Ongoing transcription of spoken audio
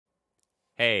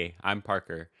Hey, I'm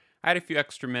Parker. I had a few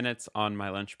extra minutes on my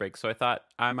lunch break, so I thought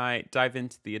I might dive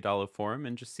into the Adalo Forum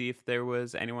and just see if there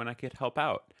was anyone I could help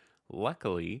out.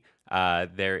 Luckily,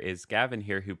 there is Gavin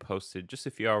here who posted just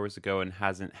a few hours ago and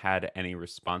hasn't had any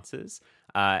responses,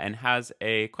 and has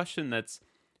a question that's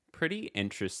pretty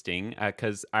interesting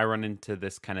because I run into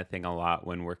this kind of thing a lot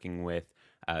when working with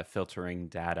filtering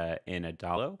data in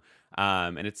Adalo,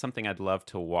 and it's something I'd love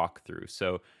to walk through.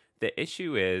 So the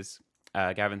issue is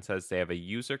Gavin says they have a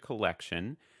user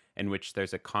collection in which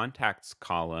there's a contacts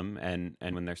column, and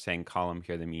when they're saying column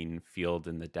here, they mean field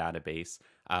in the database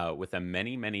with a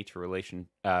many to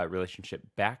relationship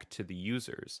back to the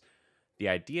users. The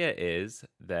idea is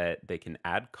that they can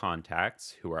add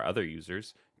contacts who are other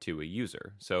users to a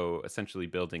user. So essentially,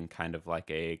 building kind of like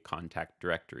a contact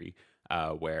directory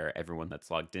where everyone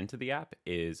that's logged into the app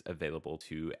is available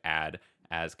to add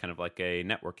as kind of like a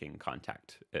networking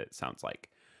contact, it sounds like.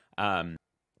 Um,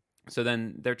 so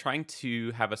then they're trying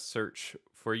to have a search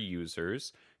for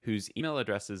users whose email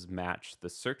addresses match the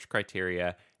search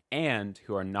criteria and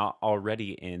who are not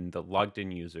already in the logged in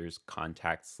users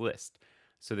contacts list.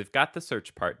 So they've got the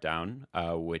search part down,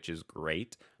 which is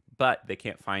great, but they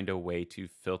can't find a way to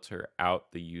filter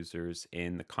out the users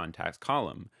in the contacts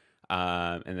column.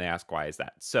 And they ask, why is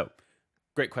that? So,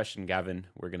 great question, Gavin.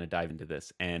 We're going to dive into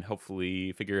this and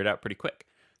hopefully figure it out pretty quick.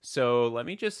 So let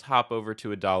me just hop over to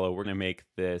Adalo. We're going to make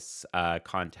this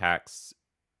contacts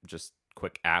just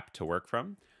quick app to work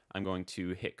from. I'm going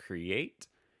to hit create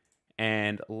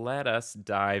and let us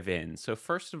dive in. So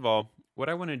first of all, what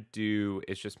I want to do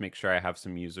is just make sure I have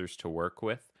some users to work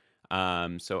with.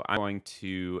 So I'm going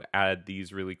to add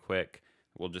these really quick.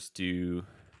 We'll just do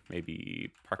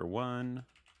maybe Parker 1.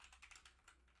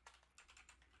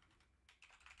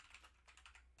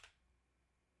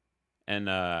 And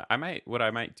what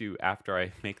I might do after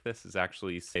I make this is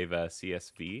actually save a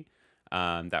CSV.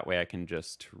 That way I can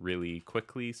just really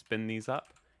quickly spin these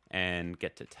up and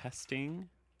get to testing.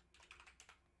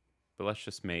 But let's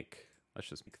just make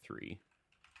 3.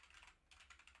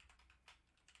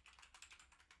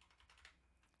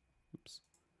 Oops.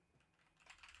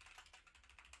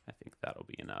 I think that'll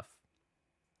be enough.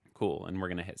 Cool, and we're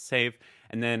gonna hit save.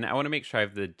 And then I wanna make sure I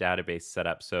have the database set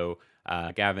up. So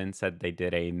Gavin said they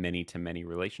did a many-to-many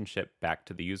relationship back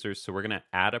to the users. So we're gonna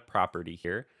add a property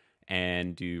here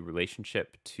and do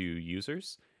relationship to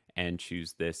users and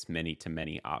choose this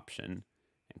many-to-many option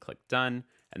and click done.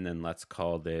 And then let's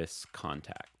call this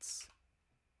contacts.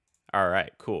 All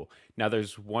right, cool. Now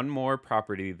there's one more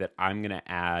property that I'm gonna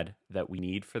add that we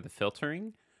need for the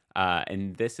filtering.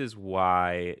 And this is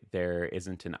why there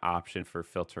isn't an option for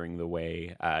filtering the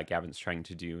way Gavin's trying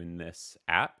to do in this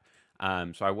app.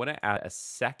 So I want to add a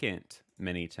second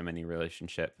many-to-many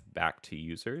relationship back to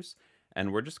users.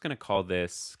 And we're just going to call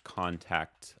this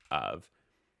contact of.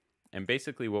 And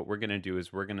basically what we're going to do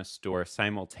is we're going to store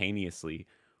simultaneously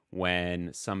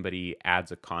when somebody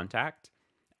adds a contact,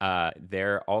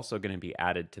 they're also going to be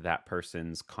added to that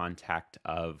person's contact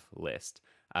of list.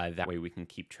 That way we can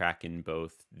keep track in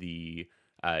both the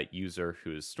user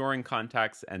who is storing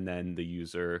contacts and then the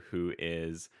user who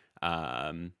is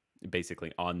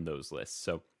basically on those lists.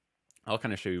 So I'll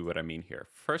kind of show you what I mean here.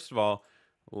 First of all,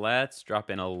 let's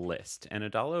drop in a list. And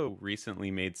Adalo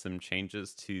recently made some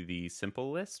changes to the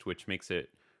simple list, which makes it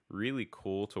really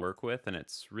cool to work with, and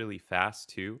it's really fast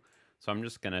too. So I'm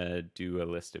just gonna do a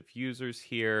list of users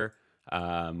here.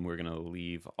 We're gonna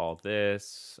leave all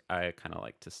this. I kind of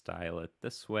like to style it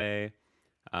this way.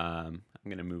 I'm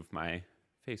gonna move my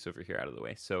face over here out of the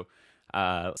way. So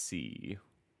let's see.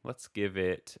 Let's give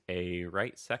it a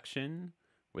right section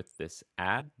with this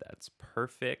add. That's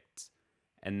perfect.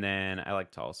 And then I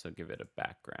like to also give it a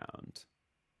background.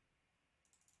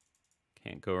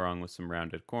 Can't go wrong with some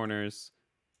rounded corners.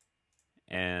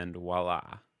 And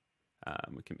voila.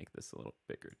 We can make this a little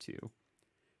bigger too.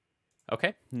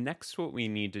 Okay, next what we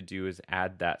need to do is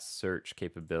add that search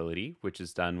capability, which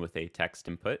is done with a text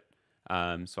input. So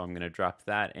I'm going to drop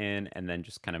that in and then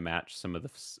just kind of match some of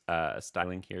the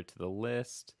styling here to the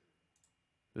list.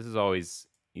 This is always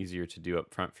easier to do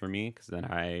up front for me because then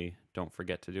I don't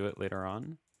forget to do it later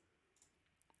on.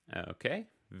 Okay,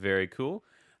 very cool.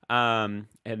 And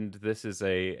this is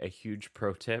a huge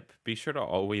pro tip. Be sure to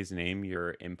always name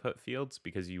your input fields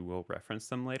because you will reference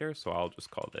them later. So I'll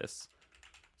just call this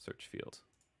search field.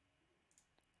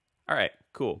 All right,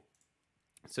 cool.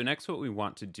 So next what we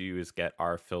want to do is get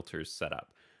our filters set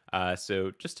up.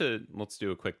 So let's do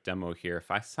a quick demo here.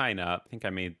 If I sign up, I think I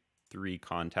made 3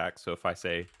 contacts. So if I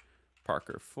say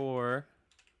Parker 4,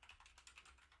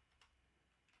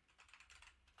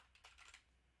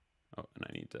 oh, and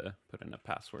I need to put in a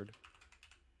password.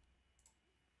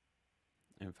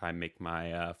 if I make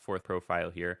my fourth profile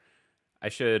here, I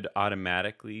should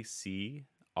automatically see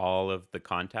all of the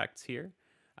contacts here.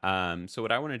 So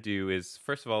what I want to do is,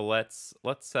 first of all, let's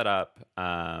set up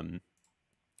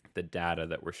the data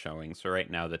that we're showing. So right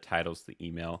now the title's the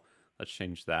email. Let's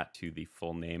change that to the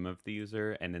full name of the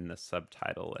user, and in the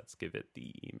subtitle, let's give it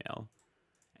the email.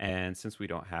 And since we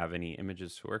don't have any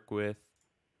images to work with,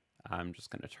 I'm just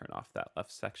going to turn off that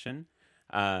left section.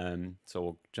 So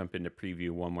we'll jump into preview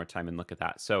one more time and look at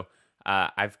that. So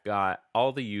I've got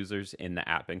all the users in the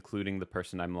app, including the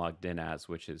person I'm logged in as,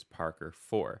 which is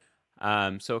Parker4.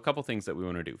 So a couple things that we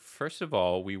want to do. First of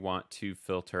all, we want to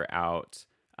filter out,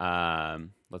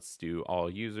 let's do all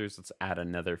users. Let's add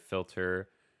another filter.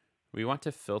 We want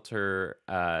to filter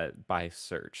by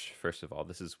search. First of all,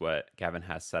 this is what Gavin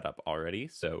has set up already.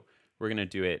 So we're going to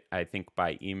do it, I think,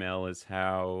 by email is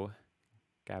how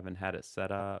Gavin had it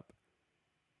set up.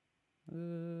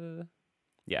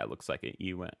 Yeah, it looks like an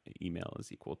email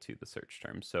is equal to the search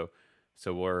term. So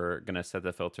we're going to set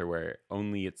the filter where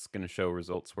only it's going to show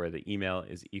results where the email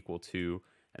is equal to,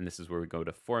 and this is where we go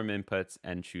to form inputs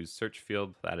and choose search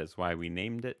field. That is why we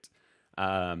named it.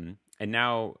 And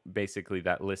now basically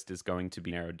that list is going to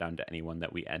be narrowed down to anyone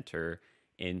that we enter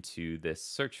into this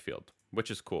search field,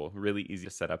 which is cool. Really easy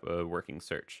to set up a working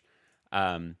search.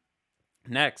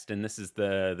 Next, and this is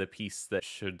the piece that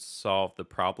should solve the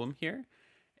problem here,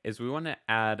 is we want to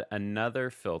add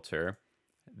another filter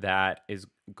that is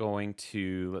going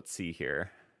to, let's see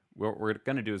here. What we're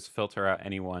going to do is filter out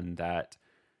anyone that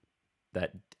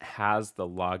has the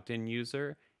logged in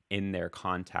user in their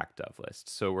contact of list.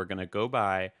 So we're going to go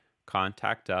by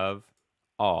contact of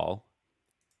all,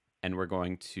 and we're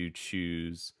going to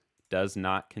choose does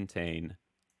not contain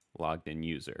logged in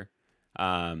user.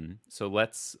 So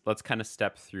let's kind of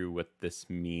step through what this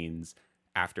means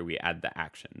after we add the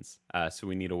actions. So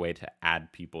we need a way to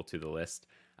add people to the list.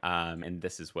 And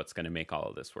this is what's going to make all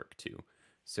of this work too.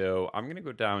 So I'm going to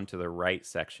go down to the right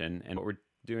section, and what we're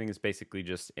doing is basically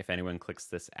just if anyone clicks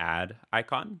this add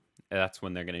icon, that's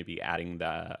when they're going to be adding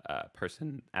the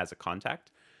person as a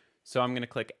contact. So I'm going to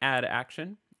click add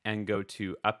action and go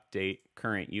to update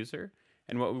current user.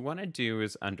 And what we want to do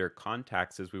is under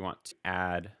contacts is we want to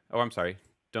add, oh, I'm sorry,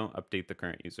 don't update the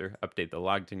current user, update the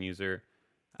logged in user.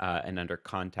 And under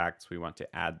contacts, we want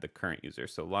to add the current user.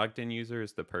 So logged in user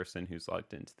is the person who's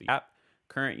logged into the app.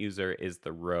 Current user is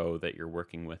the row that you're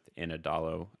working with in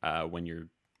Adalo when you're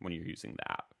using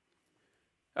the app.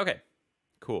 Okay,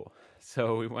 cool.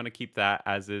 So we want to keep that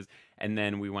as is, and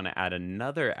then we want to add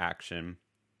another action,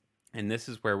 and this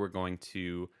is where we're going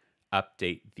to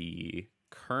update the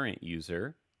current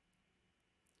user.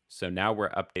 So now we're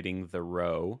updating the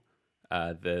row,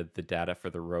 the data for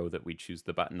the row that we choose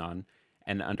the button on.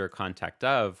 And under contact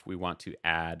of, we want to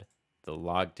add the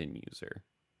logged in user.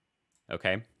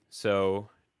 Okay, so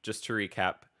just to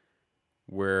recap,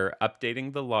 we're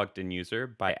updating the logged in user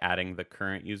by adding the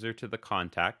current user to the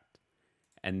contact.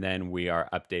 And then we are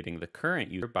updating the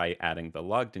current user by adding the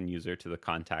logged in user to the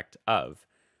contact of.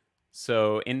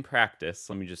 So in practice,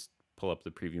 let me just pull up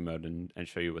the preview mode and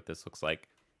show you what this looks like.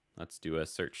 Let's do a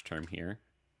search term here.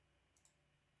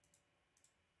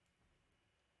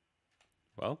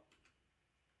 Well,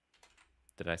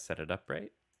 did I set it up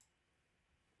right?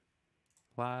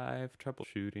 Live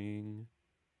troubleshooting.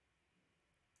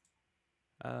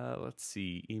 Let's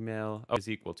see, email is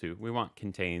equal to, we want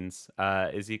contains,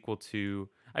 is equal to,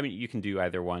 I mean, you can do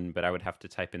either one, but I would have to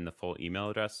type in the full email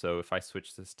address. So if I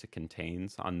switch this to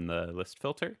contains on the list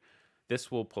filter, this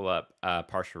will pull up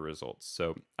partial results.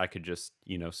 So I could just,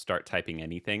 start typing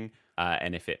anything,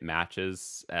 and if it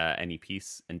matches any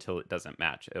piece until it doesn't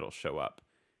match, it'll show up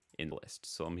in the list.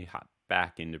 So let me hop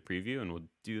back into preview and we'll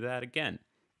do that again.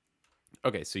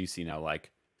 Okay, so you see now,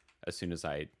 like, as soon as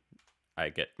I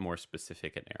get more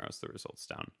specific, it narrows the results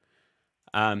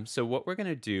down. So what we're going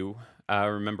to do,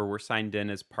 remember we're signed in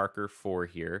as Parker4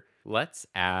 here. Let's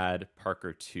add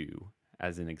Parker2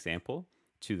 as an example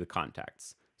to the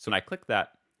contacts. So when I click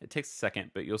that, it takes a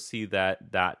second, but you'll see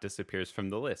that that disappears from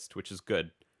the list, which is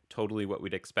good. Totally what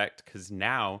we'd expect, because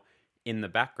now in the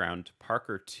background,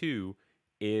 Parker2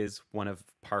 is one of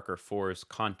Parker4's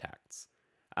contacts.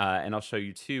 And I'll show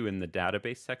you too in the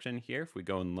database section here. If we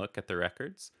go and look at the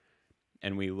records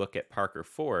and we look at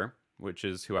Parker4, which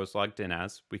is who I was logged in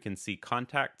as, we can see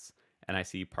contacts and I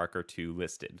see Parker2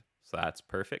 listed. So that's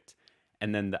perfect.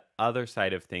 And then the other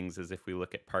side of things is if we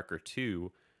look at Parker2,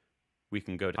 we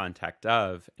can go to contact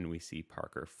of and we see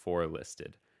Parker4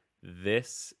 listed.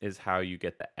 This is how you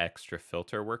get the extra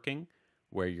filter working,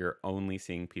 where you're only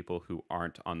seeing people who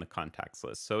aren't on the contacts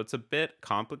list. So it's a bit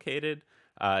complicated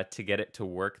to get it to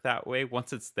work that way.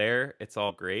 Once it's there, it's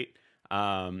all great.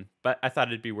 But I thought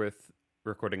it'd be worth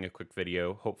recording a quick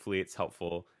video. Hopefully, it's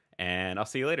helpful, and I'll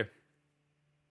see you later.